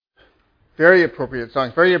Very appropriate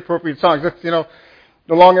songs. Very appropriate songs. That's, no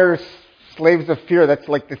longer slaves of fear. That's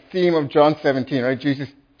like the theme of John 17, right? Jesus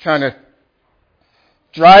trying to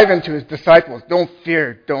drive into his disciples. Don't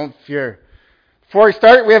fear. Don't fear. Before we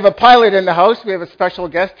start, we have a pilot in the house. We have a special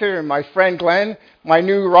guest here, my friend Glenn, my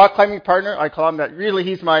new rock climbing partner. I call him that. Really,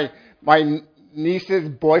 he's my niece's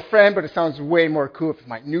boyfriend, but it sounds way more cool if it's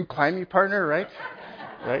my new climbing partner, right?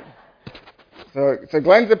 Right? So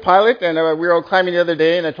Glenn's a pilot, and we were all climbing the other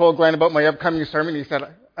day, and I told Glenn about my upcoming sermon. He said,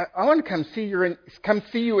 I want to come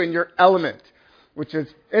see you in your element, which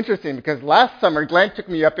is interesting because last summer Glenn took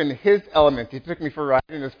me up in his element. He took me for a ride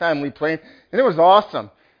in his family plane, and it was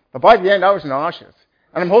awesome. But by the end, I was nauseous.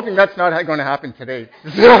 And I'm hoping that's not going to happen today.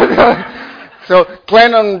 So,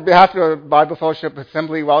 Glenn, on behalf of the Bible Fellowship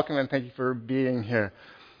Assembly, welcome and thank you for being here.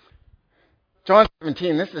 John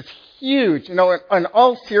 17, this is huge. In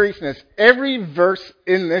all seriousness, every verse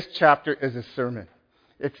in this chapter is a sermon.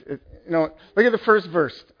 Look at the first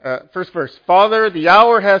verse. Father, the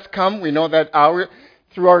hour has come. We know that hour.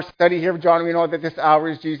 Through our study here of John, we know that this hour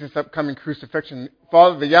is Jesus' upcoming crucifixion.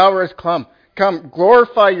 Father, the hour has come. Come,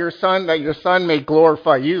 glorify your Son, that your Son may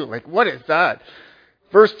glorify you. Like, what is that?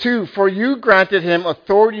 Verse 2, for you granted him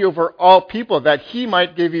authority over all people, that he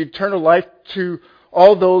might give eternal life to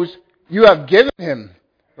all those you have given him.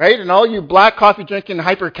 Right? And all you black coffee drinking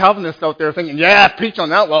hyper-Calvinists out there thinking, yeah, preach on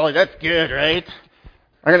that, Wally, that's good, right?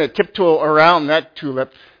 I'm going to tiptoe around that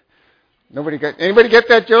tulip. Anybody get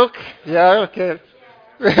that joke? Yeah, okay.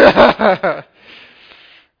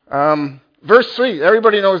 Verse 3,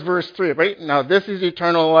 everybody knows verse 3, right? Now, this is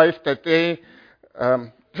eternal life, that they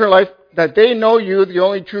know you, the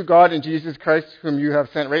only true God, and Jesus Christ, whom you have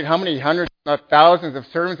sent, right? How many hundreds, not thousands of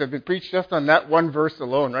sermons have been preached just on that one verse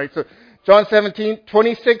alone, right? So, John 17,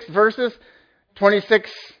 26 verses,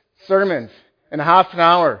 26 sermons in a half an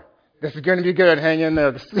hour. This is going to be good. Hang in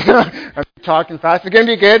there. I'm talking fast. It's going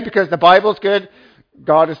to be good because the Bible's good.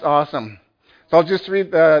 God is awesome. So I'll just read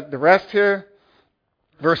the rest here.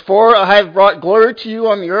 Verse 4, I have brought glory to you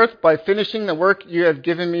on the earth by finishing the work you have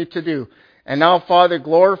given me to do. And now, Father,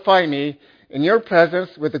 glorify me in your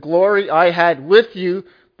presence with the glory I had with you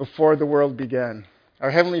before the world began.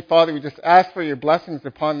 Our Heavenly Father, we just ask for your blessings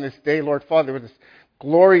upon this day, Lord Father, with this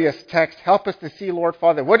glorious text. Help us to see, Lord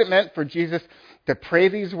Father, what it meant for Jesus to pray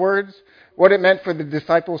these words, what it meant for the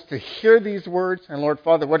disciples to hear these words, and Lord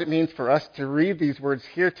Father, what it means for us to read these words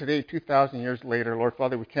here today, 2,000 years later. Lord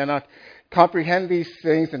Father, we cannot comprehend these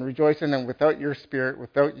things and rejoice in them without your Spirit,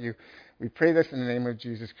 without you. We pray this in the name of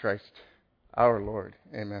Jesus Christ, our Lord.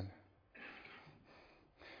 Amen.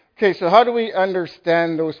 Okay, so how do we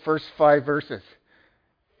understand those first 5 verses?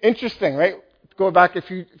 Interesting, right? Go back a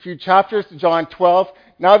few chapters to John 12.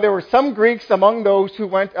 Now there were some Greeks among those who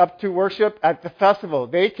went up to worship at the festival.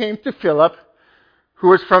 They came to Philip, who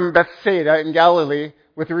was from Bethsaida in Galilee,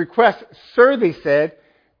 with a request. Sir, they said,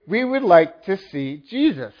 we would like to see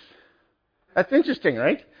Jesus. That's interesting,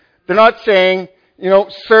 right? They're not saying,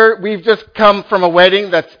 sir, we've just come from a wedding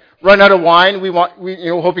that's run out of wine.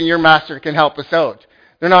 Hoping your master can help us out.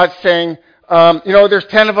 They're not saying, there's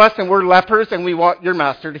 10 of us and we're lepers and we want your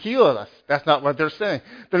master to heal us. That's not what they're saying.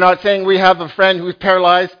 They're not saying we have a friend who's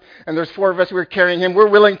paralyzed and there's 4 of us who are carrying him. We're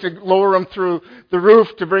willing to lower him through the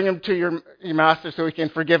roof to bring him to your master so he can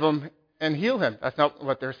forgive him and heal him. That's not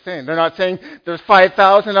what they're saying. They're not saying there's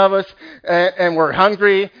 5,000 of us and we're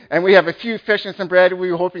hungry and we have a few fish and some bread and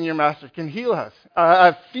we're hoping your master can heal us,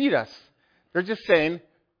 feed us. They're just saying,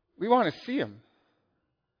 we want to see him.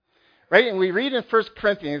 Right? And we read in 1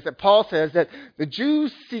 Corinthians that Paul says that the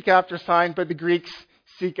Jews seek after sign, but the Greeks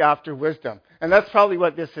seek after wisdom. And that's probably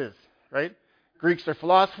what this is, right? Greeks are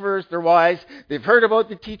philosophers, they're wise, they've heard about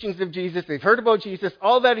the teachings of Jesus, they've heard about Jesus,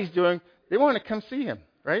 all that he's doing, they want to come see him,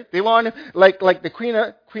 right? They want to, like the queen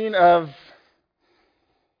of,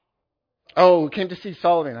 came to see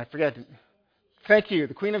Solomon, I forget. Thank you,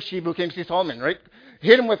 the Queen of Sheba who came to see Solomon, right?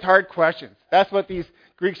 Hit him with hard questions. That's what these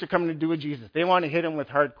Greeks are coming to do with Jesus. They want to hit him with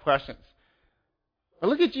hard questions. But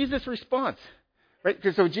look at Jesus' response. Right?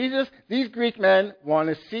 So Jesus, these Greek men want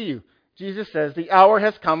to see you. Jesus says, the hour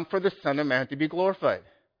has come for the Son of Man to be glorified.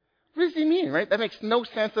 What does he mean, right? That makes no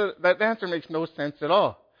sense. That answer makes no sense at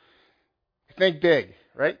all. Think big,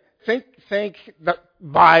 right? Think the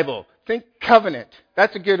Bible. Think covenant.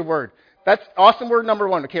 That's a good word. That's awesome word number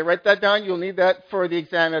 1. Okay, write that down. You'll need that for the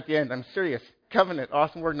exam at the end. I'm serious. Covenant.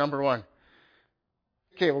 Awesome word number 1.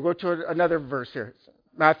 Okay, we'll go to another verse here.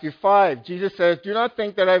 Matthew 5. Jesus says, do not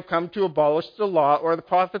think that I've come to abolish the law or the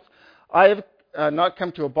prophets. I have not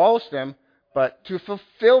come to abolish them, but to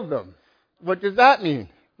fulfill them. What does that mean?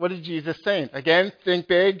 What is Jesus saying? Again, think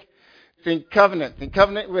big. Think covenant. Think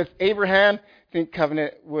covenant with Abraham. Think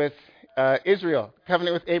covenant with Israel,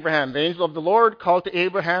 covenant with Abraham. The angel of the Lord called to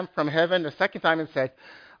Abraham from heaven the second time and said,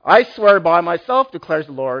 I swear by myself, declares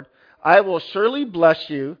the Lord, I will surely bless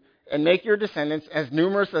you and make your descendants as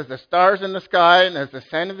numerous as the stars in the sky and as the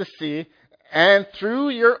sand of the sea, and through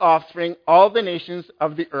your offspring all the nations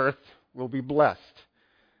of the earth will be blessed,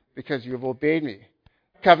 because you have obeyed me.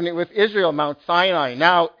 Covenant with Israel, Mount Sinai.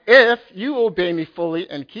 Now, if you obey me fully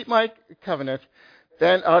and keep my covenant,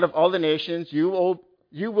 then out of all the nations you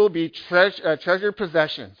will be treasured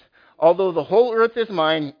possessions. Although the whole earth is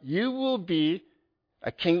mine, you will be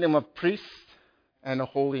a kingdom of priests and a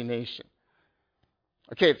holy nation.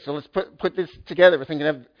 Okay, so let's put this together. We're thinking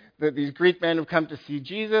of these Greek men who come to see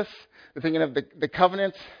Jesus. We're thinking of the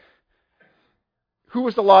covenants. Who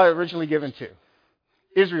was the law originally given to?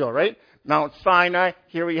 Israel, right? Mount Sinai.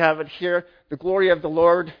 Here we have it here. The glory of the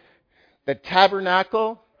Lord. The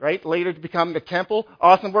tabernacle, right? Later to become the temple.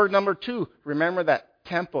 Awesome word number 2. Remember that.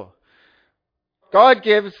 Temple. God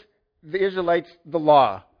gives the Israelites the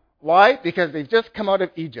law. Why? Because they've just come out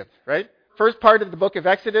of Egypt, right? First part of the book of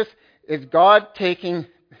Exodus is God taking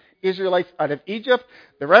Israelites out of Egypt.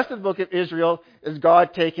 The rest of the book of Israel is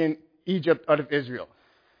God taking Egypt out of Israel.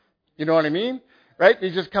 You know what I mean? Right? They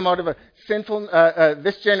just come out of a sinful,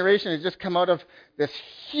 this generation has just come out of this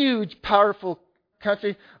huge, powerful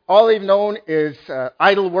country. All they've known is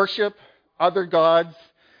idol worship, other gods,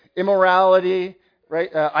 immorality,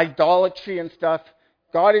 right? Idolatry and stuff.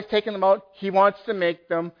 God has taken them out. He wants to make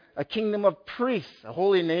them a kingdom of priests, a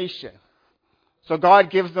holy nation. So God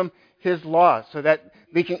gives them His law so that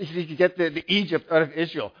he can get the Egypt out of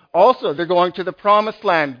Israel. Also, they're going to the promised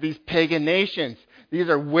land, these pagan nations. These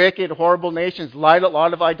are wicked, horrible nations, a lot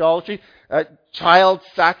of idolatry, child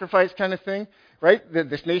sacrifice kind of thing, right?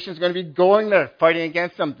 This nation is going to be going there, fighting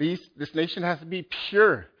against them. This nation has to be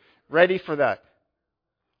pure, ready for that.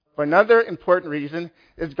 But another important reason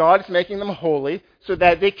is God is making them holy so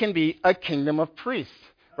that they can be a kingdom of priests,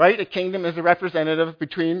 right? A kingdom is a representative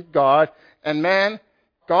between God and man.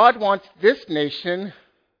 God wants this nation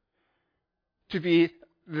to be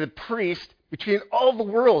the priest between all the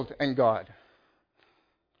world and God.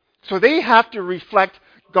 So they have to reflect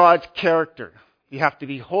God's character. They have to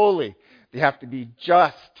be holy. They have to be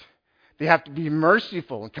just. They have to be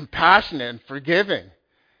merciful and compassionate and forgiving.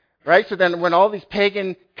 Right? So then when all these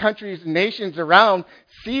pagan countries and nations around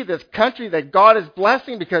see this country that God is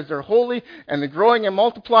blessing because they're holy and they're growing and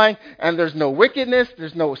multiplying and there's no wickedness,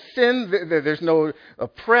 there's no sin, there's no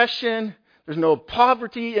oppression, there's no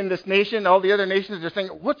poverty in this nation. All the other nations are saying,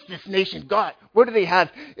 what's this nation got? What do they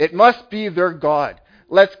have? It must be their God.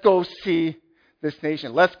 Let's go see this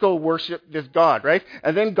nation. Let's go worship this God, right?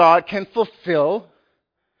 And then God can fulfill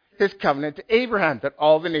His covenant to Abraham that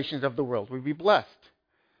all the nations of the world will be blessed.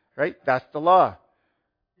 Right? That's the law.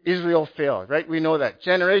 Israel failed, right? We know that.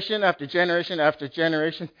 Generation after generation after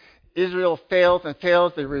generation, Israel fails and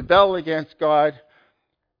fails. They rebel against God.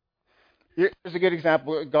 Here's a good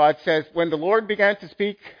example. God says, when the Lord began to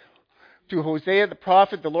speak to Hosea the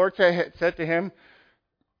prophet, the Lord said to him,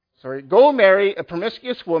 go marry a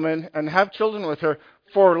promiscuous woman and have children with her,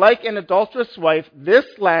 for like an adulterous wife, this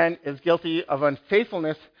land is guilty of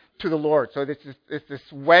unfaithfulness to the Lord. So it's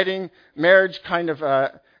this wedding, marriage kind of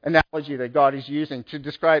analogy that God is using to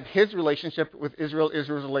describe His relationship with Israel,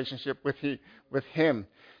 Israel's relationship with Him.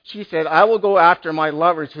 She said, I will go after my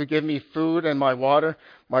lovers who give me food and my water,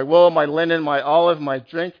 my wool, my linen, my olive, my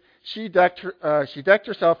drink. She decked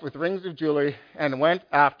herself with rings of jewelry and went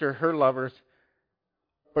after her lovers,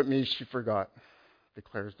 but me she forgot,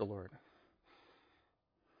 declares the Lord.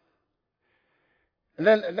 And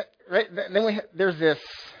then there's this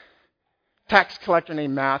tax collector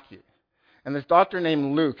named Matthew and this doctor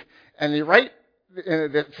named Luke, and they write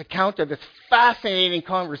this account of this fascinating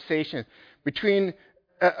conversation between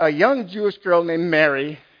a young Jewish girl named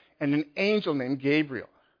Mary and an angel named Gabriel.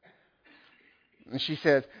 And she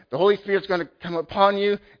says, the Holy Spirit's going to come upon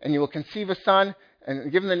you, and you will conceive a son,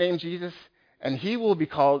 and give him the name Jesus, and he will be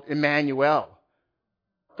called Emmanuel,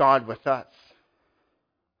 God with us.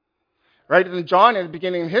 Right? And John, in the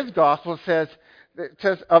beginning of his gospel, says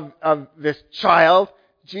of this child,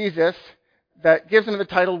 Jesus, that gives him the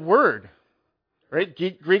title Word. Right?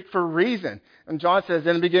 Greek for reason. And John says,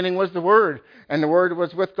 in the beginning was the Word, and the Word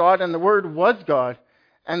was with God, and the Word was God.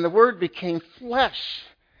 And the Word became flesh,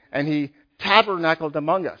 and He tabernacled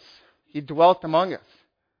among us. He dwelt among us.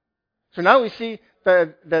 So now we see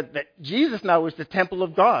that Jesus now is the temple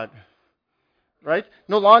of God. Right?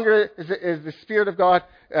 No longer is the Spirit of God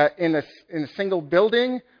in a single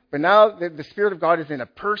building, but now the Spirit of God is in a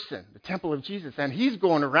person, the temple of Jesus, and He's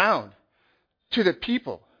going around to the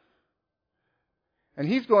people. And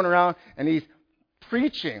He's going around and He's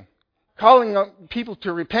preaching calling on people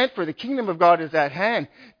to repent, for the kingdom of God is at hand,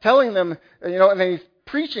 telling them, and then he's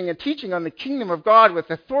preaching and teaching on the kingdom of God with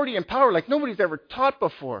authority and power like nobody's ever taught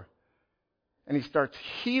before. And he starts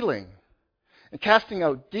healing and casting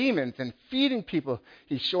out demons and feeding people.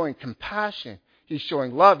 He's showing compassion. He's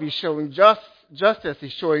showing love. He's showing justice.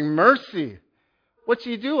 He's showing mercy. What's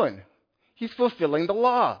he doing? He's fulfilling the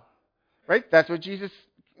law. Right? That's what Jesus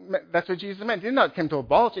meant. He did not come to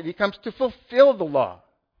abolish it. He comes to fulfill the law.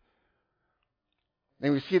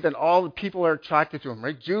 And we see that all the people are attracted to him,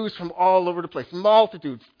 right? Jews from all over the place,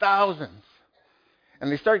 multitudes, thousands.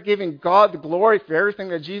 And they start giving God the glory for everything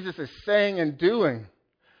that Jesus is saying and doing.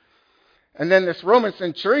 And then this Roman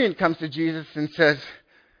centurion comes to Jesus and says,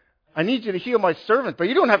 I need you to heal my servant, but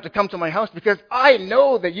you don't have to come to my house because I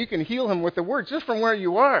know that you can heal him with the word just from where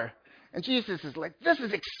you are. And Jesus is like, this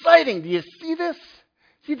is exciting. Do you see this?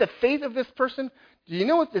 See the faith of this person? Do you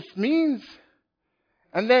know what this means?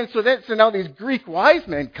 And then, so now these Greek wise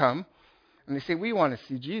men come, and they say, we want to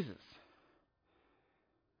see Jesus.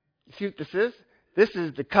 You see what this is? This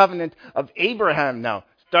is the covenant of Abraham now,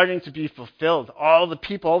 starting to be fulfilled. All the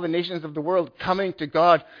people, all the nations of the world coming to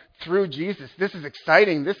God through Jesus. This is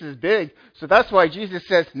exciting. This is big. So that's why Jesus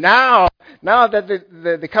says, now that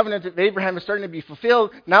the covenant of Abraham is starting to be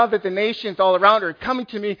fulfilled, now that the nations all around are coming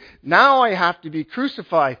to me, now I have to be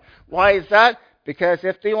crucified. Why is that? Because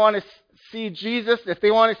if they want to see Jesus, if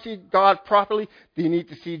they want to see God properly, they need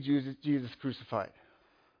to see Jesus crucified.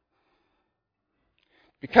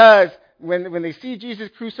 Because when they see Jesus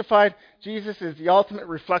crucified, Jesus is the ultimate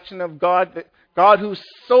reflection of God, that God who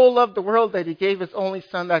so loved the world that he gave his only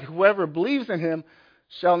Son, that whoever believes in him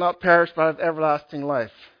shall not perish but have everlasting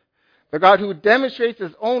life. The God who demonstrates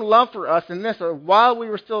his own love for us in this, while we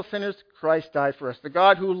were still sinners, Christ died for us. The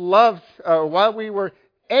God who loves, while we were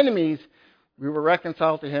enemies, we were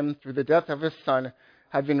reconciled to him through the death of his Son,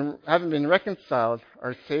 having been reconciled,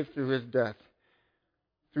 are saved through his death.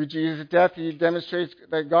 Through Jesus' death, he demonstrates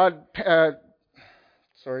that God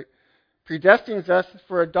predestines us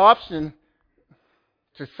for adoption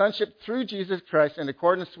to sonship through Jesus Christ in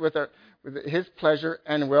accordance with his pleasure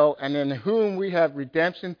and will, and in whom we have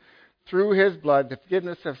redemption through his blood, the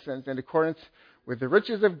forgiveness of sins, in accordance with the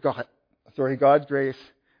riches of God's grace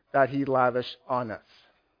that he lavished on us.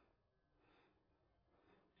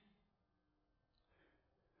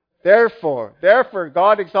 Therefore,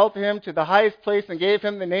 God exalted him to the highest place and gave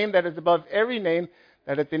him the name that is above every name,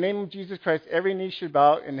 that at the name of Jesus Christ every knee should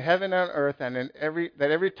bow in heaven and on earth, and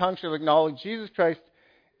that every tongue shall acknowledge Jesus Christ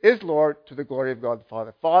is Lord, to the glory of God the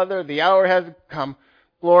Father. Father, the hour has come.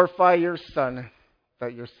 Glorify your Son,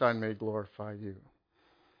 that your Son may glorify you.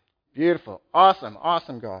 Beautiful.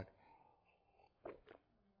 Awesome God.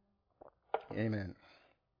 Amen.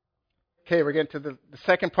 Okay, we're getting to the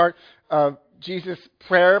second part of Jesus'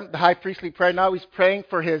 prayer, the high priestly prayer. Now he's praying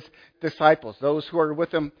for his disciples, those who are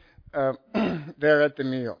with him there at the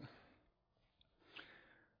meal.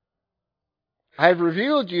 I have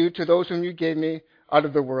revealed you to those whom you gave me out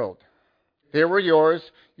of the world. They were yours,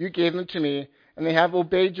 you gave them to me, and they have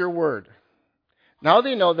obeyed your word. Now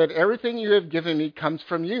they know that everything you have given me comes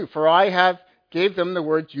from you, for I gave them the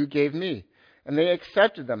words you gave me, and they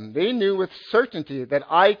accepted them. They knew with certainty that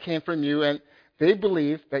I came from you, and they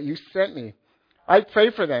believed that you sent me. I pray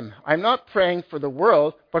for them. I'm not praying for the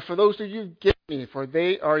world, but for those who you give me, for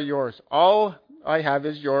they are yours. All I have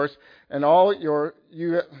is yours, and all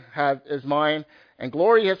you have is mine, and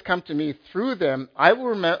glory has come to me through them. I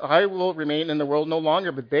will remain in the world no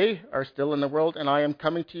longer, but they are still in the world, and I am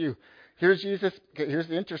coming to you. Here's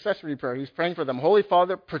the intercessory prayer. He's praying for them. Holy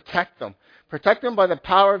Father, protect them. Protect them by the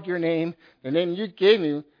power of your name, the name you gave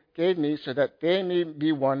me, so that they may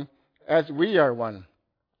be one as we are one.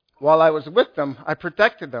 While I was with them, I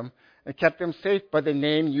protected them and kept them safe by the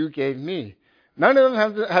name you gave me. None of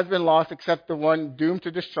them has been lost except the one doomed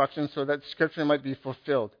to destruction, so that Scripture might be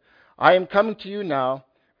fulfilled. I am coming to you now,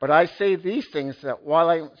 but I say these things that while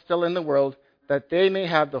I am still in the world, that they may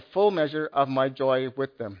have the full measure of my joy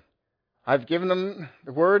with them. I've given them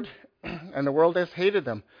the word, and the world has hated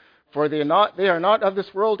them, for they are not of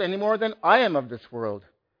this world any more than I am of this world.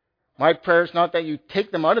 My prayer is not that you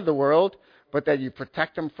take them out of the world, but that you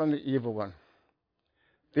protect them from the evil one.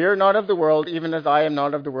 They are not of the world, even as I am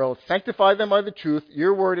not of the world. Sanctify them by the truth.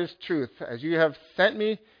 Your word is truth. As you have sent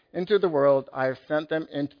me into the world, I have sent them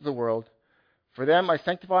into the world. For them I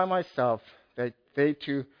sanctify myself, that they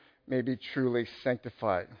too may be truly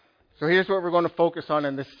sanctified. So here's what we're going to focus on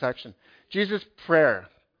in this section. Jesus' prayer.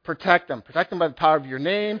 Protect them. Protect them by the power of your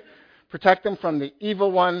name. Protect them from the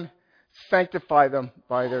evil one. Sanctify them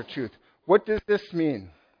by their truth. What does this mean?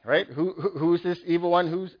 Right? Who's this evil one?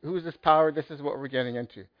 Who's this power? This is what we're getting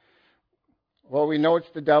into. Well, we know it's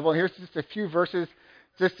the devil. Here's just a few verses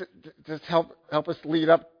just to help us lead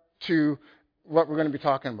up to what we're going to be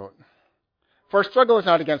talking about. For our struggle is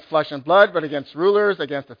not against flesh and blood, but against rulers,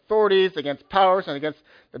 against authorities, against powers, and against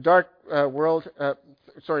the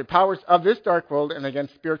powers of this dark world, and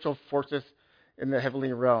against spiritual forces in the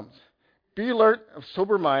heavenly realms. Be alert, of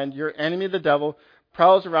sober mind. Your enemy, the devil,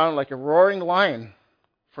 prowls around like a roaring lion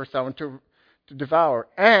for someone to devour.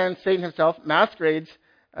 And Satan himself masquerades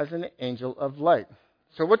as an angel of light.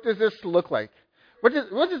 So what does this look like? What does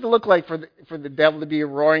it look like for the devil to be a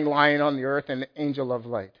roaring lion on the earth and an angel of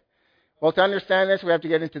light? Well, to understand this, we have to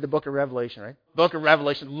get into the book of Revelation, right? Book of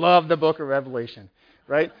Revelation. Love the book of Revelation,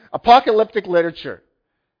 right? Apocalyptic literature.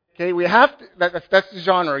 Okay, we have to, that's the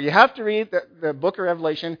genre. You have to read the book of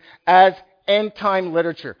Revelation as end-time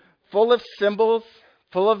literature, full of symbols,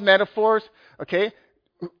 full of metaphors, okay?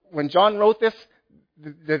 When John wrote this,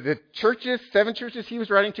 the churches, 7 churches he was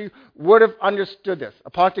writing to, would have understood this.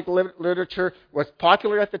 Apocalyptic literature was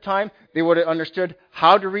popular at the time. They would have understood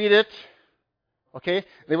how to read it, okay?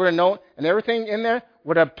 They would have known, and everything in there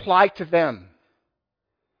would apply to them.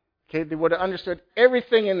 Okay, they would have understood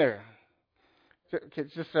everything in there. Okay,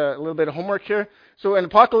 just a little bit of homework here. So in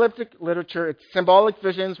apocalyptic literature, it's symbolic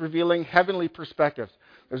visions revealing heavenly perspectives.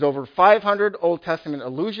 There's over 500 Old Testament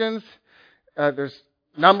allusions. There's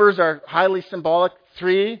numbers are highly symbolic.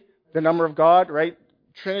 3, the number of God, right?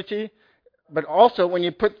 Trinity. But also, when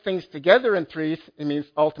you put things together in 3s, it means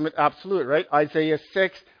ultimate absolute, right? Isaiah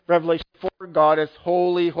 6, Revelation 4, God is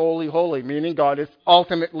holy, holy, holy, meaning God is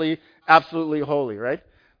ultimately, absolutely holy, right?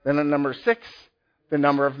 Then in number 6, the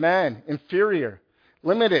number of man, inferior,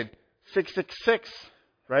 limited, 666,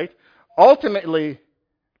 right? Ultimately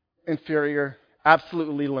inferior,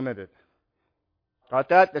 absolutely limited. Got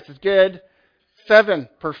that? This is good. 7,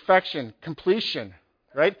 perfection, completion,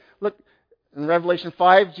 right? Look, in Revelation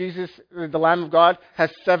 5, Jesus, the Lamb of God,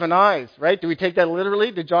 has 7 eyes, right? Do we take that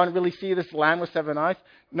literally? Did John really see this Lamb with 7 eyes?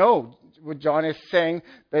 No. What John is saying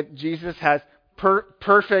that Jesus has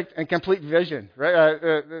perfect and complete vision,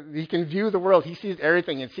 right? He can view the world. He sees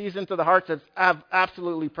everything and sees into the hearts of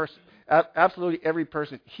absolutely every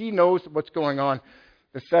person. He knows what's going on.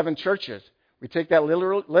 The 7 churches. We take that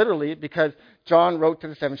literally because John wrote to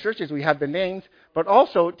the 7 churches. We have the names, but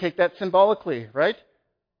also take that symbolically, right?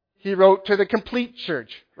 He wrote to the complete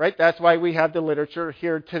church, right? That's why we have the literature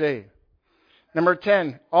here today. Number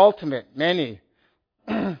 10, ultimate, many.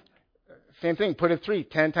 Same thing, put it 3,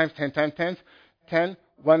 10 times 10 times 10, 10,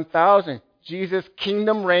 1,000. Jesus'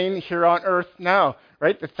 kingdom reign here on earth now,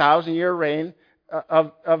 right? The 1,000-year reign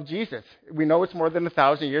of Jesus. We know it's more than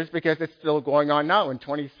 1,000 years because it's still going on now in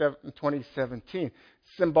 2017.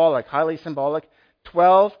 Symbolic, highly symbolic.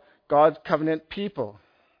 12, God's covenant people.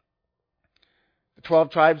 The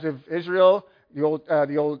 12 tribes of Israel, the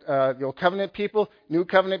old covenant people, new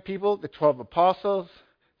covenant people, the 12 apostles,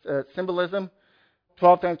 symbolism.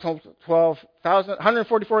 12 times 12,000,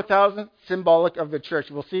 144,000, symbolic of the church.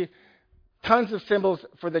 We'll see tons of symbols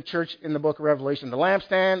for the church in the book of Revelation. The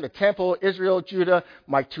lampstand, the temple, Israel, Judah,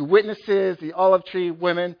 my 2 witnesses, the olive tree,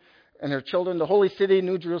 women and their children, the holy city,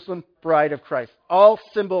 New Jerusalem, bride of Christ. All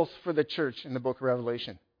symbols for the church in the book of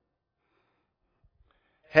Revelation.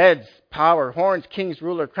 Heads, power, horns, kings,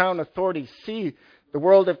 ruler, crown, authority, sea, the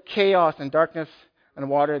world of chaos and darkness and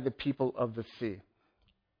water, the people of the sea.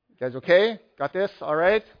 You guys okay? Got this? All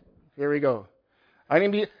right? Here we go. I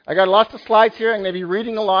got lots of slides here. I'm going to be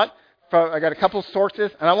reading a lot. I got a couple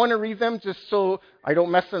sources, and I want to read them just so I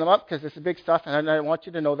don't mess them up because this is big stuff, and I want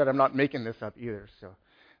you to know that I'm not making this up either. So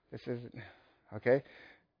this is, okay?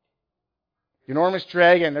 The enormous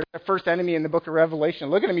dragon, there's the first enemy in the book of Revelation.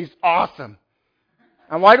 Look at him, he's awesome.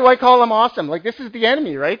 And why do I call him awesome? Like, this is the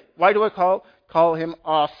enemy, right? Why do I call him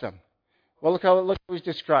awesome? Well, look how he's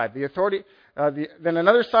described. The authority. Then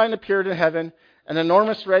another sign appeared in heaven, an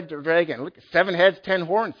enormous red dragon. Look, 7 heads, 10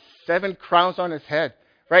 horns, 7 crowns on his head.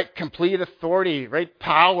 Right? Complete authority, right?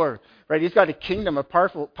 Power, right? He's got a kingdom, a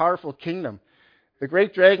powerful kingdom. The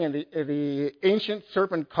great dragon, the ancient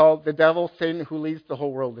serpent called the devil, Satan, who leads the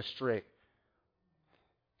whole world astray.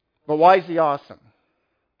 But why is he awesome?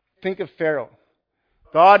 Think of Pharaoh.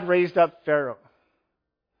 God raised up Pharaoh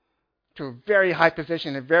to a very high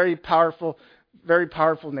position, a very powerful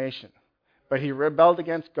nation. But he rebelled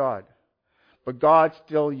against God. But God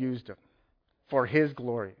still used him for his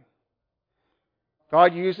glory.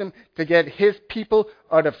 God used him to get his people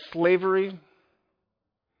out of slavery.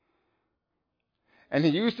 And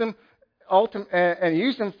he used him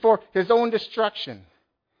for his own destruction.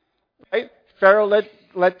 Right? Pharaoh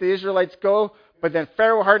let the Israelites go, but then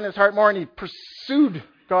Pharaoh hardened his heart more and he pursued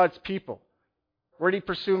God's people. Where did he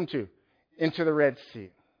pursue them to? Into the Red Sea.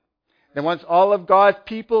 Then once all of God's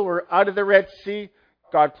people were out of the Red Sea,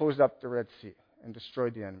 God closed up the Red Sea and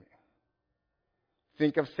destroyed the enemy.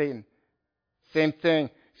 Think of Satan. Same thing.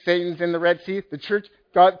 Satan's in the Red Sea. The church,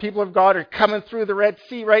 God, people of God are coming through the Red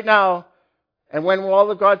Sea right now. And when all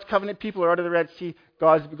of God's covenant people are out of the Red Sea,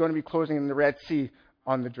 God's going to be closing in the Red Sea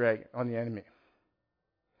on the dragon, on the enemy.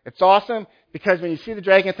 It's awesome because when you see the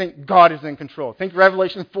dragon, think God is in control. Think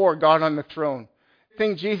Revelation 4, God on the throne.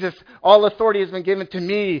 Think Jesus, all authority has been given to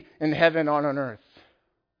me in heaven and on earth.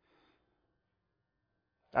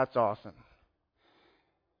 That's awesome.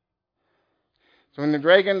 So when the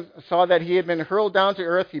dragon saw that he had been hurled down to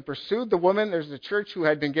earth, he pursued the woman. There's a church who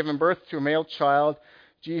had been given birth to a male child.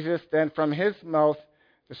 Jesus then from his mouth,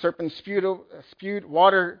 the serpent spewed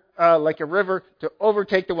water like a river to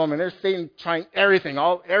overtake the woman. There's Satan trying everything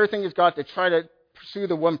he's got to try to pursue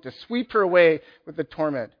the woman, to sweep her away with the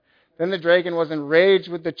torment. Then the dragon was enraged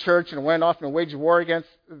with the church and went off and waged war against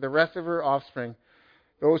the rest of her offspring,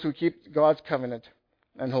 those who keep God's covenant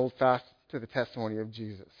and hold fast to the testimony of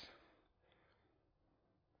Jesus.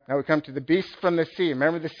 Now we come to the beast from the sea.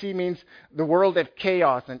 Remember, the sea means the world of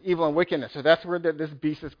chaos and evil and wickedness. So that's where this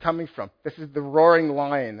beast is coming from. This is the roaring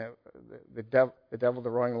lion, the devil, the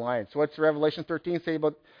roaring lion. So what's Revelation 13 say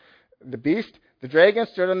about the beast? The dragon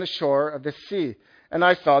stood on the shore of the sea, and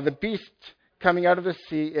I saw the beast coming out of the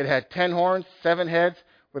sea. It had 10 horns, 7 heads,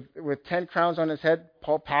 with 10 crowns on his head,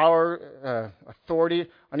 power, authority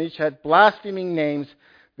on each head, blaspheming names.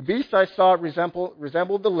 The beast I saw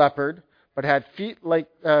resembled the leopard, but had feet like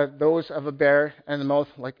those of a bear and a mouth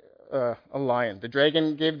like a lion. The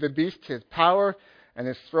dragon gave the beast his power and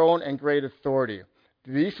his throne and great authority.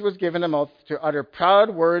 The beast was given a mouth to utter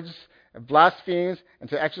proud words and blasphemies and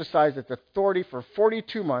to exercise its authority for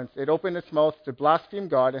 42 months. It opened its mouth to blaspheme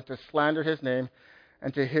God and to slander his name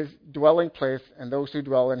and to his dwelling place and those who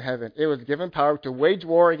dwell in heaven. It was given power to wage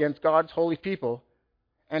war against God's holy people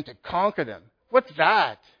and to conquer them. What's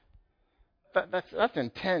that? That's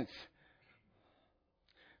intense.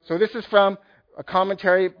 So this is from a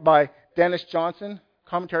commentary by Dennis Johnson,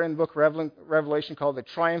 commentary in the book Revelation called The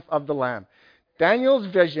Triumph of the Lamb. Daniel's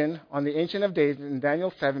vision on the Ancient of Days in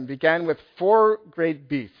Daniel 7 began with 4 great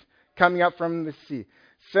beasts coming up from the sea,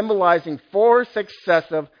 symbolizing 4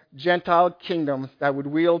 successive Gentile kingdoms that would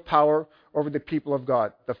wield power over the people of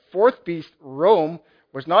God. The 4th beast, Rome,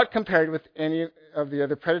 was not compared with any of the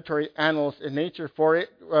other predatory animals in nature, for it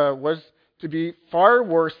was to be far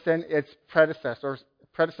worse than its predecessors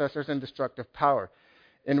in destructive power.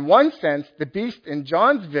 In one sense, the beast in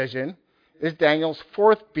John's vision is Daniel's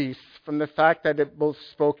 4th beast from the fact that it both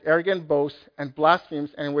spoke arrogant boasts and blasphemies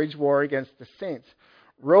and waged war against the saints.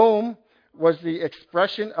 Rome was the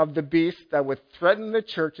expression of the beast that would threaten the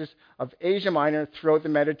churches of Asia Minor throughout the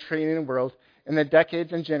Mediterranean world in the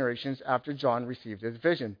decades and generations after John received his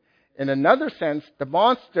vision. In another sense, the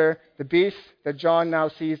monster, the beast that John now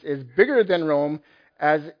sees, is bigger than Rome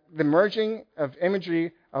as the merging of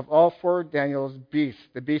imagery of all 4 Daniel's beasts.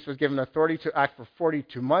 The beast was given authority to act for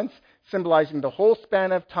 42 months, symbolizing the whole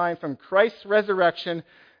span of time from Christ's resurrection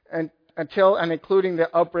until and including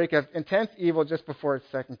the outbreak of intense evil just before its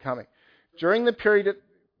second coming. During the period,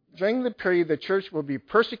 the church will be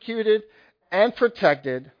persecuted and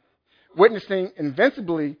protected, witnessing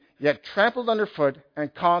invincibly, yet trampled underfoot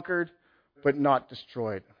and conquered, but not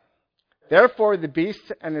destroyed. Therefore, the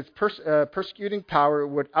beast and its persecuting power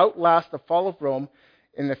would outlast the fall of Rome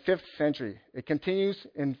in the 5th century. It continues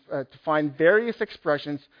to find various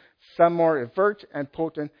expressions, some more overt and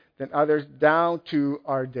potent than others, down to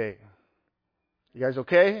our day. You guys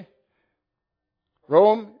okay?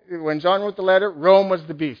 Rome, when John wrote the letter, Rome was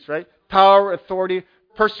the beast, right? Power, authority,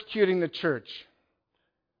 persecuting the church.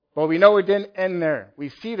 But we know it didn't end there. We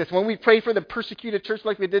see this. When we pray for the persecuted church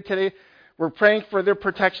like we did today, we're praying for their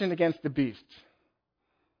protection against the beast.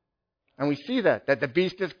 And we see that the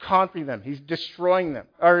beast is conquering them. He's destroying them.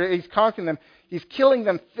 Or he's conquering them. He's killing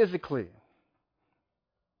them physically.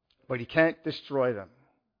 But he can't destroy them.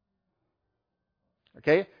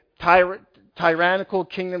 Okay? Tyrannical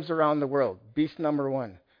kingdoms around the world. Beast number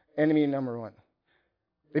 1. Enemy number 1.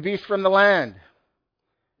 The beast from the land.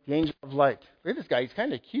 The angel of light. Look at this guy. He's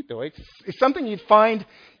kind of cute, though. It's something you'd find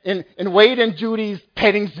in Wade and Judy's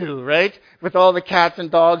petting zoo, right? With all the cats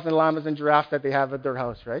and dogs and llamas and giraffes that they have at their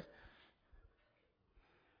house, right?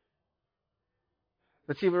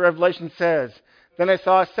 Let's see what Revelation says. Then I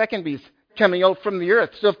saw a second beast coming out from the earth.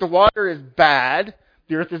 So if the water is bad,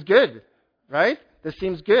 the earth is good, right? This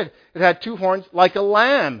seems good. It had 2 horns like a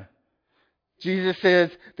lamb. Jesus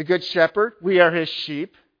is the good shepherd. We are his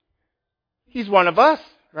sheep. He's one of us,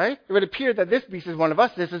 right? It would appear that this beast is one of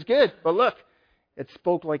us. This is good. But look, it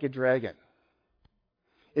spoke like a dragon.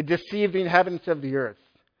 It deceived the inhabitants of the earth.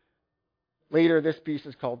 Later, this beast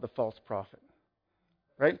is called the false prophet.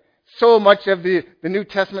 Right? So much of the New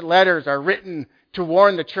Testament letters are written to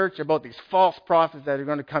warn the church about these false prophets that are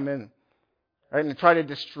going to come in, right, and try to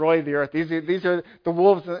destroy the earth. These are the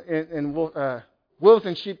wolves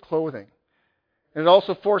in sheep clothing. And it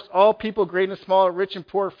also forced all people, great and small, rich and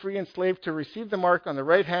poor, free and slave, to receive the mark on the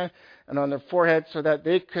right hand and on their forehead, so that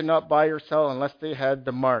they could not buy or sell unless they had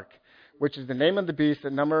the mark, which is the name of the beast, the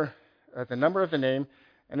number of the name,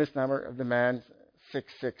 and its number of the man,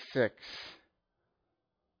 666.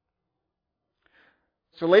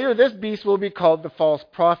 So later, this beast will be called the false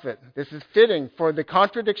prophet. This is fitting, for the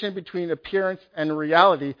contradiction between appearance and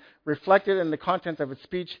reality reflected in the content of its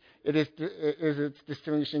speech, it is its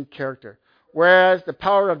distinguishing character. Whereas the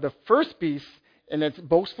power of the first beast in its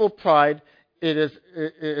boastful pride, it is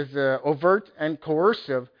overt and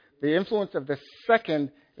coercive. The influence of the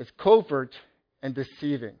second is covert and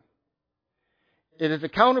deceiving. It is a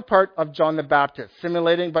counterpart of John the Baptist,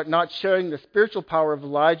 simulating but not sharing the spiritual power of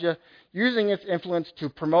Elijah, using its influence to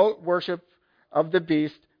promote worship of the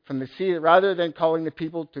beast from the sea, rather than calling the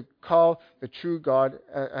people to call the true God,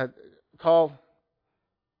 call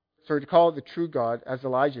the true God as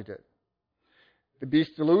Elijah did. The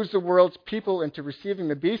beast deludes the world's people into receiving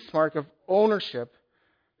the beast's mark of ownership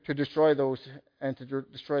to destroy those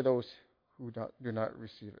who do not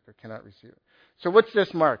receive it or cannot receive it. So what's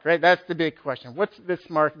this mark, right? That's the big question. What's this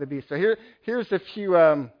mark of the beast? So here's a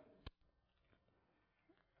few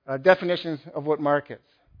definitions of what mark is.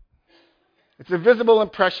 It's a visible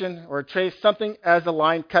impression or a trace, something as a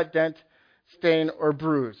line, cut, dent, stain, or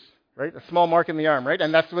bruise, right? A small mark in the arm, right?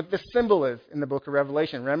 And that's what the symbol is in the book of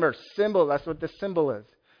Revelation. Remember, symbol, that's what the symbol is.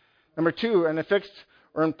 Number 2, an affixed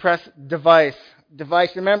or impressed device.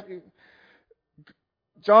 Remember,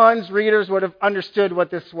 John's readers would have understood what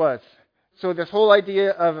this was. So this whole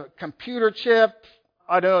idea of a computer chip,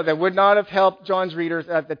 I don't know, that would not have helped John's readers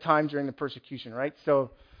at the time during the persecution, right?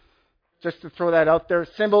 So just to throw that out there.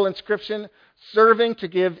 Symbol, inscription, serving to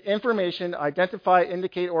give information, identify,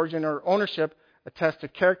 indicate origin or ownership, attest to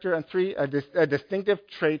character. And 3, a distinctive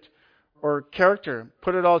trait or character.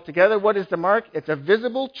 Put it all together. What is the mark? It's a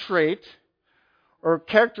visible trait or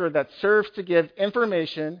character that serves to give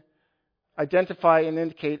information, identify, and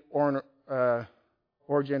indicate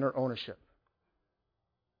origin or ownership.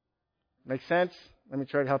 Make sense? Let me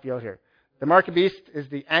try to help you out here. The mark of the beast is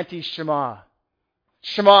the anti-Shema.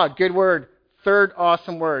 Shema, good word. Third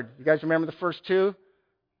awesome word. You guys remember the first 2?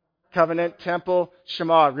 Covenant, temple,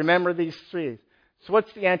 Shema. Remember these 3. So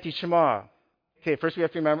what's the anti-Shema? Okay, first we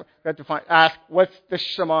have to remember, ask, what's the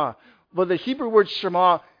Shema? Well, the Hebrew word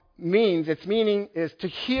Shema its meaning is to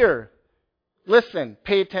hear, listen,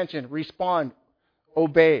 pay attention, respond,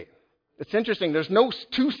 obey. It's interesting. There's no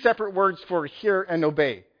 2 separate words for hear and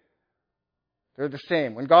obey. They're the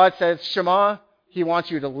same. When God says Shema, He wants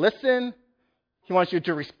you to listen, He wants you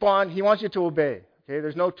to respond, He wants you to obey. Okay,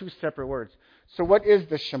 there's no 2 separate words. So what is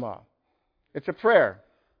the Shema? It's a prayer,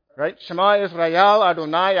 right? Shema Israel,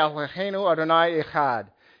 Adonai Eloheinu, Adonai Echad.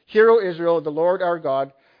 Hear, O Israel, the Lord our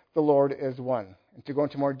God, the Lord is one. And to go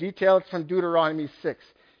into more detail, it's from Deuteronomy 6.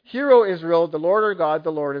 Hear, O Israel, the Lord our God,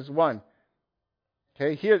 the Lord is one.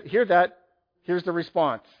 Okay, hear that. Here's the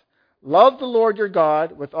response. Love the Lord your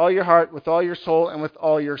God with all your heart, with all your soul, and with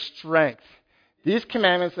all your strength. These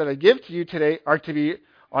commandments that I give to you today are to be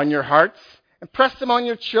on your hearts. Impress them on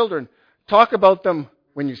your children. Talk about them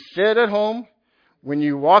when you sit at home, when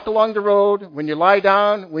you walk along the road, when you lie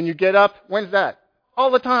down, when you get up. When's that? All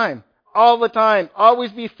the time. All the time.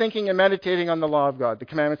 Always be thinking and meditating on the law of God, the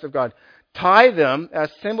commandments of God. Tie them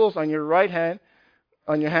as symbols on your right hand,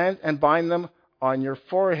 on your hands, and bind them on your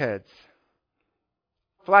foreheads.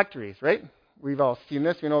 Phylacteries, right? We've all seen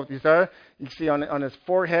this. We know what these are. You can see on his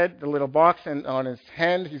forehead, the little box, and on his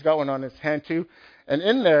hand. He's got one on his hand too. And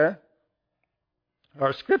in there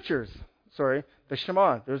are scriptures. The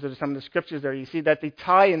Shema. Those are some of the scriptures there. You see that they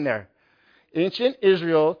tie in there. Ancient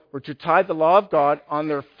Israel were to tie the law of God on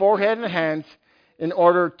their forehead and hands in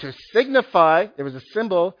order to signify, it was a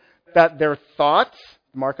symbol, that their thoughts,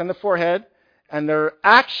 the mark on the forehead, and their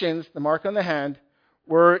actions, the mark on the hand,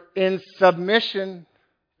 were in submission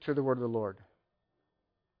to the word of the Lord.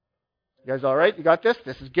 You guys all right? You got this?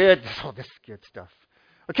 This is good. Oh, this is good stuff.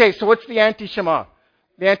 Okay, so what's the anti-Shema?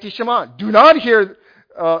 The anti-Shema. Do not hear,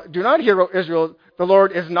 O Israel, the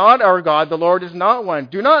Lord is not our God, the Lord is not one.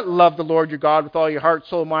 Do not love the Lord your God with all your heart,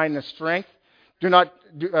 soul, mind, and strength. These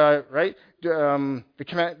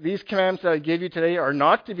commandments that I give you today are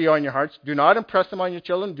not to be on your hearts. Do not impress them on your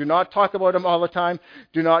children. Do not talk about them all the time.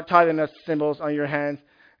 Do not tie them as symbols on your hands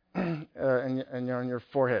and on your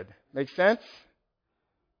forehead. Make sense?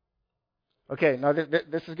 Okay, now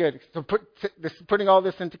this is good. So putting all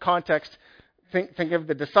this into context, think of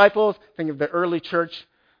the disciples, think of the early church,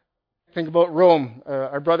 think about Rome.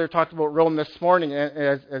 Our brother talked about Rome this morning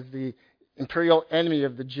as the imperial enemy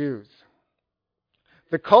of the Jews.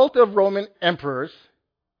 The cult of Roman emperors,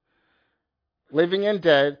 living and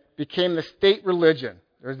dead, became the state religion.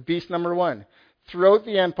 There's beast number one. Throughout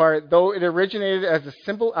the empire, though it originated as a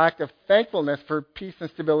simple act of thankfulness for peace and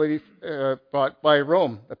stability brought by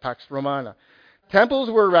Rome, the Pax Romana. Temples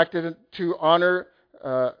were erected to honor,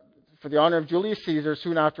 for the honor of Julius Caesar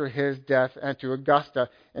soon after his death and to Augusta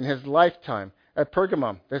in his lifetime at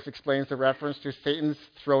Pergamum. This explains the reference to Satan's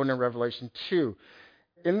throne in Revelation 2.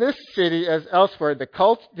 In this city, as elsewhere, the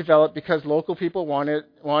cult developed because local people wanted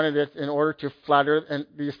it in order to flatter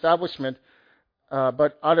the establishment,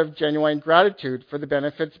 but out of genuine gratitude for the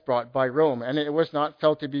benefits brought by Rome, and it was not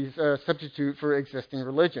felt to be a substitute for existing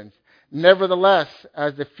religions. Nevertheless,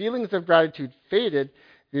 as the feelings of gratitude faded,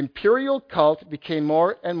 the imperial cult became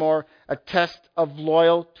more and more a test of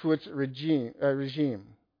loyalty to its regime.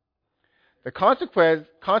 The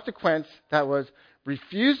consequence that was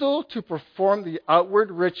refusal to perform the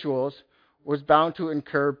outward rituals was bound to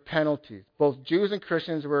incur penalties. Both Jews and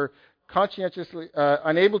Christians were conscientiously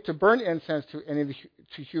unable to burn incense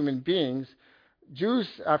to human beings. Jews,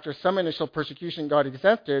 after some initial persecution, got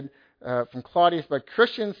exempted from Claudius, but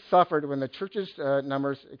Christians suffered when the church's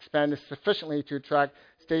numbers expanded sufficiently to attract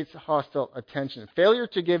states' hostile attention. Failure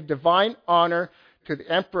to give divine honor to the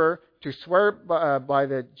emperor, to swear by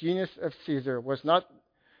the genius of Caesar, was not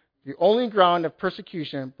the only ground of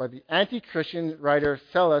persecution, but the anti-Christian writer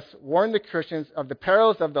Psellus warned the Christians of the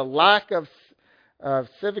perils of the lack of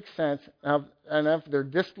civic sense and of their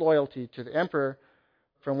disloyalty to the emperor,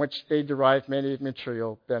 from which they derived many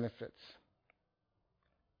material benefits.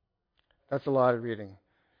 That's a lot of reading.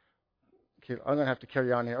 Okay, I'm going to have to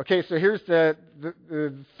carry on here. Okay, so here's the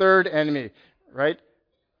third enemy, right?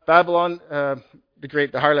 Babylon the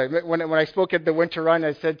Great, the harlot. When I spoke at the winter run,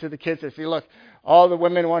 I said to the kids, I said, look, all the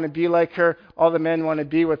women want to be like her, all the men want to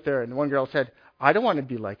be with her. And one girl said, I don't want to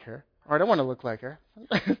be like her, or I don't want to look like her.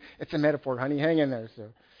 It's a metaphor, honey. Hang in there. So,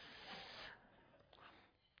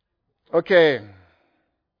 okay.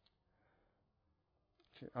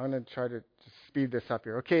 I'm going to try to speed this up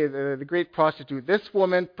here. Okay, the great prostitute. This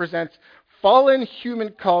woman presents fallen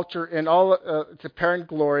human culture in all its apparent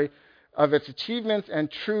glory of its achievements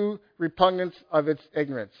and true repugnance of its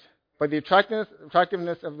ignorance. But the attractiveness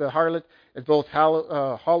of the harlot is both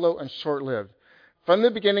hollow and short-lived. From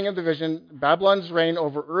the beginning of the vision, Babylon's reign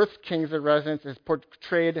over earth's kings and residents is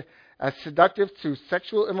portrayed as seductive to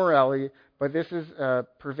sexual immorality, but this is a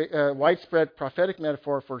widespread prophetic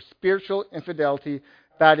metaphor for spiritual infidelity,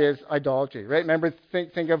 that is idolatry. Right? Remember,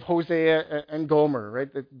 think of Hosea and Gomer.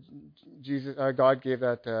 Right? That God gave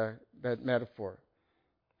that metaphor.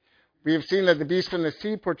 We have seen that the beast from the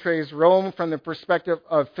sea portrays Rome from the perspective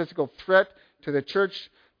of physical threat to the church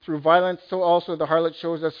through violence. So also the harlot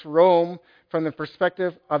shows us Rome from the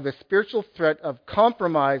perspective of the spiritual threat of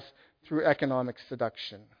compromise through economic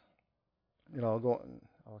seduction.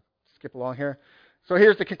 I'll skip along here. So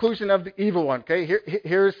here's the conclusion of the evil one. Okay,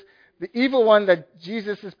 here's the evil one that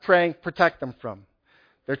Jesus is praying protect them from.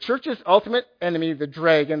 The church's ultimate enemy, the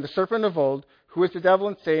dragon, the serpent of old, who is the devil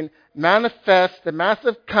and Satan, manifests the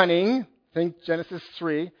massive cunning, think Genesis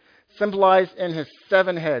 3, symbolized in his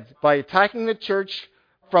 7 heads, by attacking the church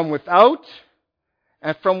from without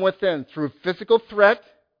and from within through physical threat,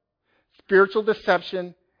 spiritual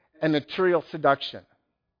deception, and material seduction.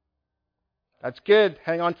 That's good.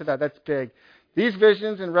 Hang on to that. That's big. These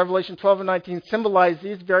visions in Revelation 12 and 19 symbolize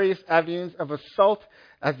these various avenues of assault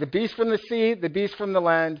as the beast from the sea, the beast from the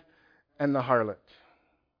land, and the harlot.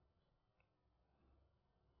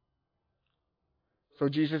 So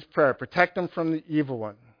Jesus' prayer, protect them from the evil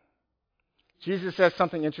one. Jesus says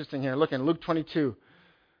something interesting here. Look in Luke 22.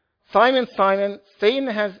 Simon, Simon, Satan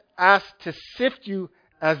has asked to sift you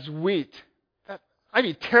as wheat. I'd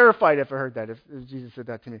be terrified if I heard that, if Jesus said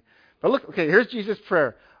that to me. But look, okay, here's Jesus'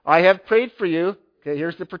 prayer. I have prayed for you. Okay,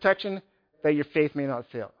 here's the protection, that your faith may not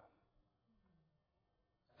fail.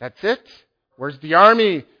 That's it. Where's the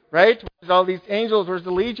army, right? Where's all these angels? Where's the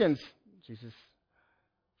legions? Jesus'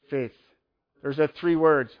 faith. There's that 3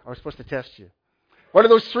 words. I was supposed to test you. What are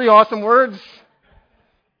those 3 awesome words?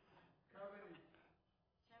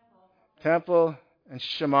 Temple and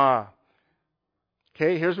Shema.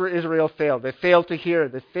 Okay, here's where Israel failed. They failed to hear.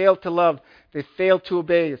 They failed to love. They failed to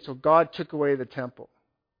obey. So God took away the temple.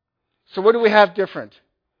 So what do we have different?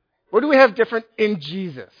 What do we have different in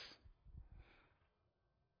Jesus?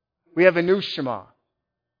 We have a new Shema.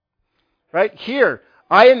 Right? Here,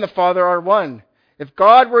 I and the Father are one. If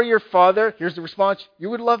God were your Father, here's the response,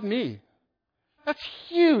 you would love me. That's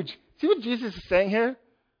huge. See what Jesus is saying here?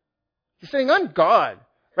 He's saying, I'm God.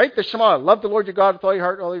 Right? The Shema, love the Lord your God with all your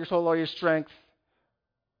heart, all your soul, all your strength.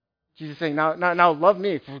 Jesus is saying, now love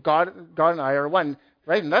me, for God and I are one.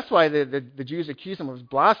 Right? And that's why the Jews accused him of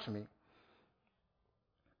blasphemy.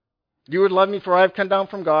 You would love me, for I have come down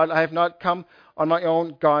from God. I have not come on my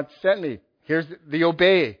own. God sent me. Here's the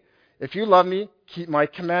obey. If you love me, keep my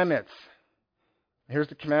commandments. Here's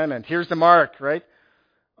the commandment. Here's the mark, right?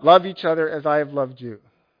 Love each other as I have loved you.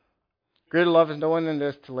 Greater love is no one than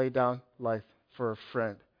this, to lay down life for a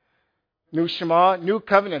friend. New Shema, new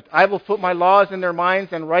covenant. I will put my laws in their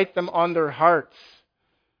minds and write them on their hearts.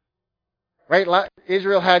 Right?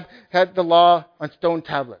 Israel had the law on stone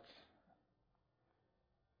tablets.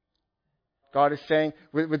 God is saying,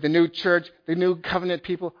 with the new church, the new covenant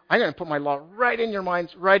people, I'm going to put my law right in your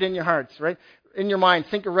minds, right in your hearts, right? In your mind.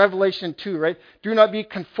 Think of Revelation 2, right? Do not be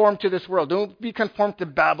conformed to this world. Don't be conformed to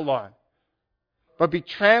Babylon. But be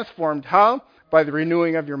transformed. How? By the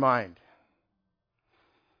renewing of your mind.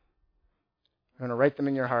 I'm going to write them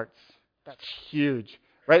in your hearts. That's huge.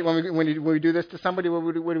 Right? When we do this to somebody,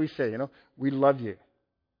 what do we say? We love you.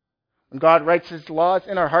 When God writes His laws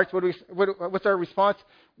in our hearts, what's our response?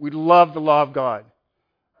 We love the law of God.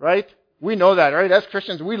 Right? We know that, right? As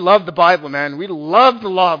Christians, we love the Bible, man. We love the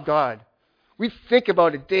law of God. We think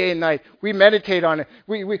about it day and night. We meditate on it.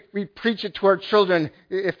 We preach it to our children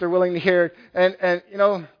if they're willing to hear it. And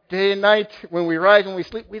day and night, when we rise, when we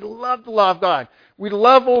sleep, we love the law of God. We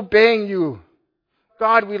love obeying you.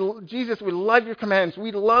 God, Jesus, we love your commands.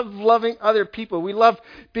 We love loving other people. We love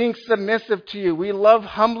being submissive to you. We love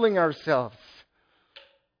humbling ourselves.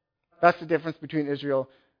 That's the difference between Israel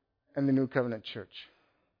and the New Covenant church.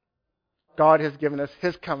 God has given us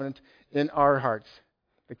His covenant in our hearts.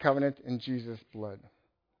 The covenant in Jesus' blood.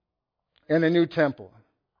 And the new temple.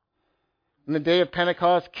 When the day of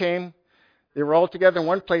Pentecost came, they were all together in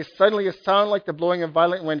one place. Suddenly a sound like the blowing of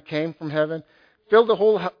violent wind came from heaven, filled the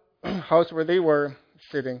whole house where they were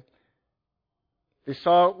sitting. They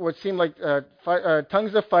saw what seemed like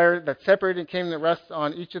tongues of fire that separated and came to rest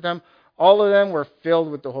on each of them. All of them were filled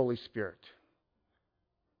with the Holy Spirit.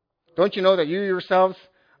 Don't you know that you yourselves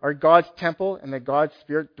are God's temple and that God's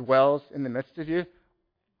Spirit dwells in the midst of you?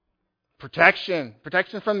 Protection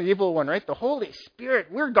from the evil one, right? The Holy Spirit,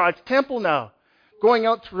 we're God's temple now. Going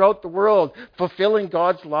out throughout the world, fulfilling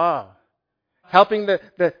God's law. Helping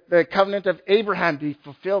the covenant of Abraham be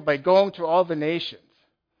fulfilled by going to all the nations.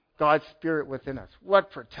 God's Spirit within us.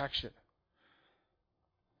 What protection.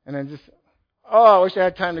 And then I wish I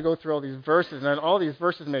had time to go through all these verses. And all these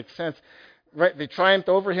verses make sense. Right? They triumphed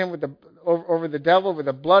over him over the devil with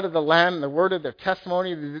the blood of the Lamb and the word of their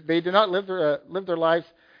testimony. They did not live their lives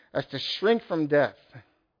as to shrink from death.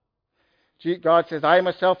 God says, I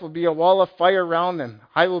myself will be a wall of fire around them.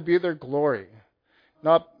 I will be their glory.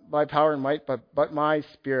 Not by power and might, but my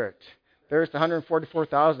Spirit. There's the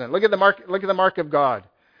 144,000. Look at the mark of God.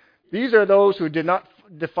 These are those who did not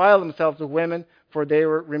defile themselves with women, for they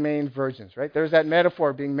remained virgins. Right? There's that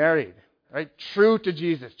metaphor of being married. Right? True to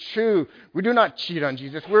Jesus. True. We do not cheat on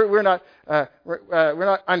Jesus. We're not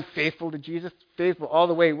unfaithful to Jesus. Faithful all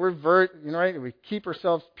the way. We're right? We keep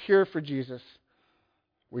ourselves pure for Jesus.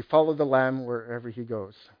 We follow the Lamb wherever He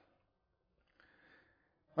goes.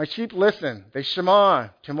 My sheep listen. They shema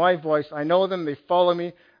to my voice. I know them. They follow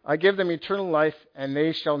me. I give them eternal life, and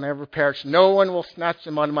they shall never perish. No one will snatch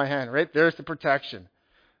them out of my hand. Right? There's the protection.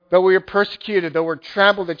 Though we are persecuted, though we're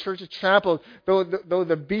trampled, the church is trampled, though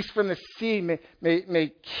the beast from the sea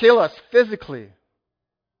may kill us physically,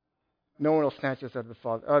 no one will snatch us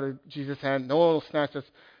out of Jesus' hand. No one will snatch us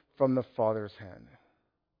from the Father's hand.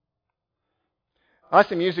 I asked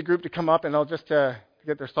the music group to come up, and I'll just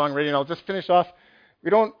get their song ready, and I'll just finish off.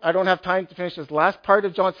 I don't have time to finish this last part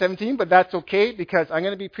of John 17, but that's okay because I'm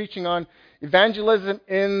going to be preaching on evangelism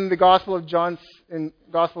in the Gospel of John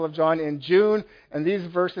in June, and these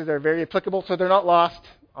verses are very applicable, so they're not lost.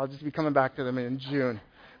 I'll just be coming back to them in June.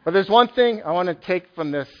 But there's one thing I want to take from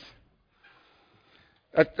this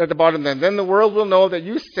at the bottom then. Then the world will know that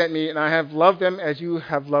you sent me, and I have loved them as you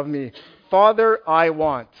have loved me. Father, I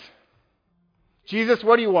want. Jesus,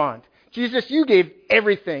 what do you want? Jesus, you gave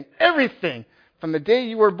everything. From the day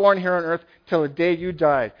you were born here on earth till the day you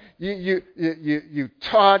died. You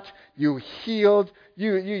taught, you healed,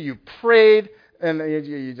 you prayed, and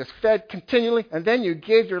you just fed continually, and then you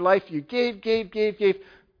gave your life. You gave.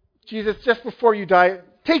 Jesus, just before you die,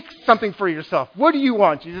 take something for yourself. What do you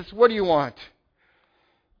want, Jesus? What do you want?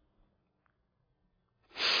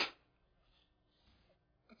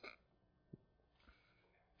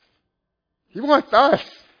 He wants us.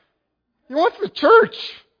 He wants the church.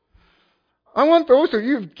 I want those who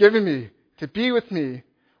you've given me to be with me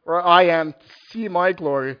where I am, to see my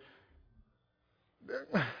glory.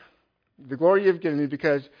 The glory you've given me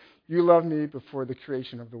because you loved me before the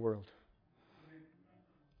creation of the world.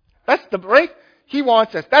 That's the right. He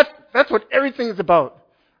wants us. That's what everything is about,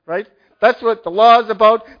 right? That's what the law is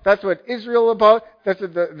about. That's what Israel is about. That's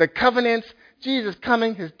what the covenants, Jesus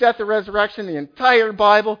coming, His death and resurrection, the entire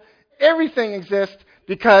Bible. Everything exists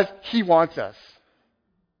because He wants us.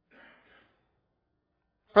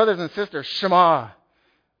 Brothers and sisters, Shema.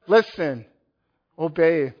 Listen.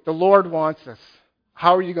 Obey. The Lord wants us.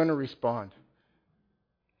 How are you going to respond?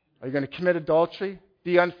 Are you going to commit adultery?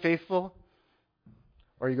 Be unfaithful?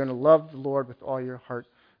 Or are you going to love the Lord with all your heart,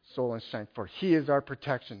 soul, and strength? For He is our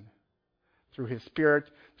protection through His Spirit,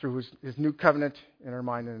 through His new covenant in our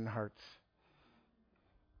mind and in our hearts.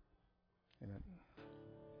 Amen.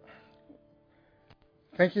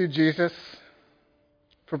 Thank you, Jesus,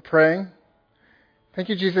 for praying. Thank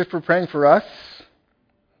you, Jesus, for praying for us,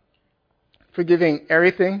 for giving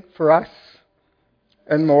everything for us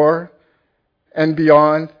and more and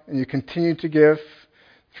beyond. And you continue to give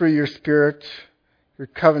through your Spirit, your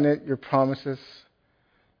covenant, your promises.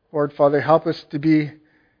 Lord, Father, help us to be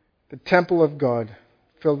the temple of God,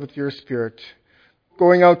 filled with your Spirit,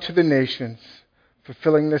 going out to the nations,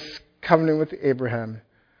 fulfilling this covenant with Abraham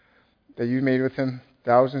that you made with him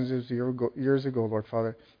thousands of years ago, Lord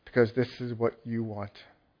Father, because this is what you want.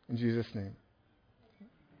 In Jesus' name.